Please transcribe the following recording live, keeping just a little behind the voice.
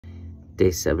Day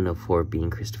 704, being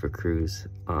Christopher Cruz.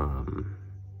 I'm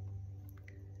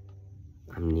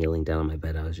kneeling down on my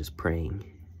bed. I was just praying.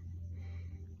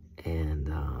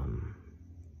 And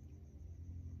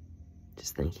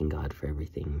just thanking God for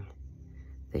everything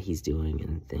that he's doing,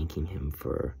 and thanking him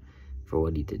for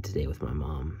what he did today with my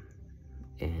mom.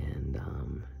 And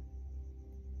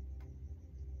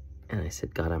I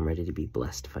said, God, I'm ready to be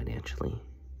blessed financially.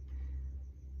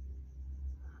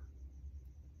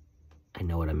 I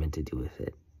know what I'm meant to do with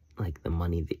it. Like, the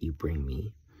money that you bring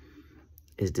me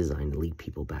is designed to lead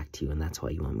people back to you, and that's why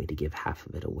you want me to give half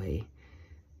of it away,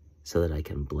 so that I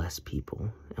can bless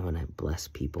people. And when I bless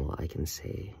people, I can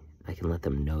let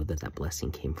them know that that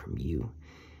blessing came from you,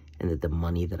 and that the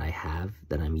money that I have,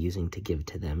 that I'm using to give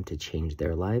to them to change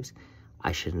their lives,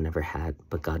 I should have never had,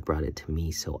 but God brought it to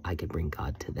me so I could bring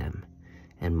God to them.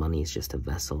 And money is just a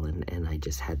vessel, and I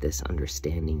just had this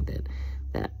understanding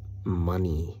that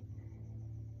money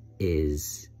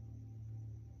is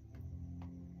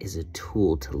a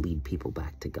tool to lead people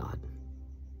back to God.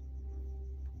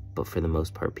 But for the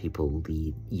most part, people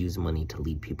use money to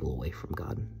lead people away from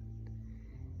God.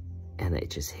 And it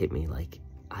just hit me like,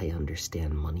 I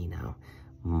understand money now.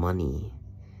 Money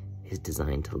is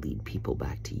designed to lead people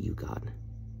back to you, God.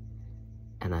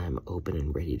 And I'm open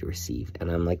and ready to receive. And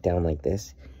I'm like down like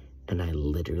this, and I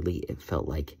literally, it felt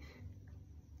like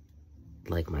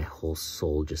my whole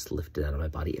soul just lifted out of my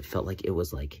body. It felt like it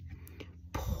was like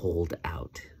pulled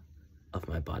out of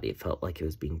my body. It felt like it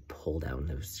was being pulled out, and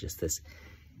it was just this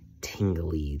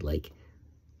tingly, like,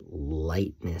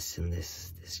 lightness, and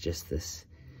this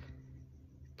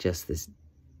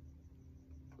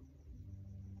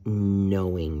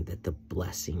knowing that the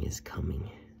blessing is coming.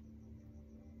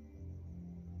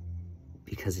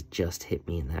 Because it just hit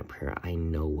me in that prayer. I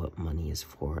know what money is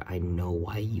for. I know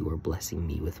why you are blessing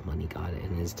me with money, God,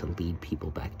 and it is to lead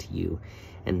people back to you.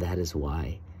 And that is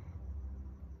why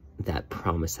that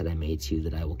promise that I made to you,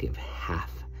 that I will give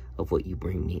half of what you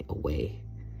bring me away.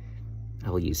 I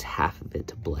will use half of it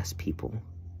to bless people.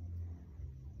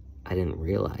 I didn't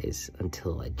realize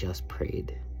until I just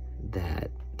prayed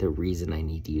that the reason I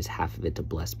need to use half of it to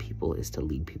bless people is to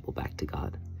lead people back to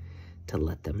God. To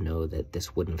let them know that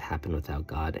this wouldn't have happened without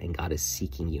God, and God is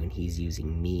seeking you, and he's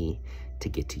using me to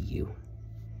get to you.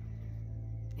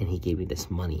 And he gave me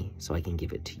this money so I can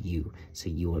give it to you, so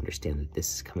you understand that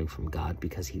this is coming from God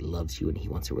because he loves you and he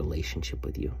wants a relationship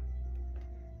with you.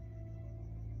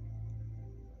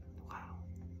 Wow.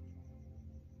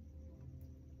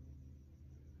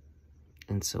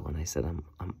 And so when I said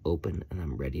I'm open and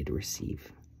I'm ready to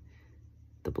receive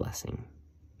the blessing,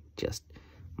 just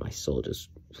my soul just,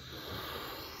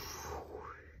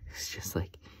 it's just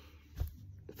like,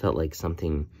 it felt like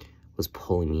something was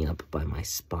pulling me up by my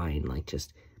spine, like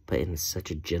just, but in such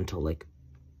a gentle, like,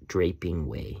 draping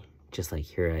way. Just like,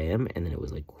 here I am, and then it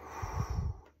was like,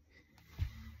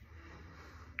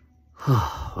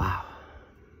 oh, wow.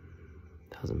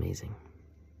 That was amazing.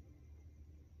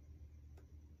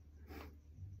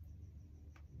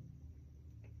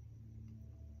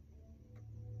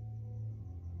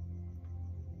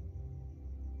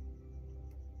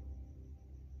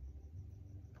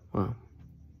 Wow.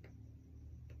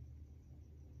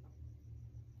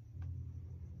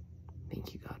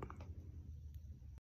 Thank you, God.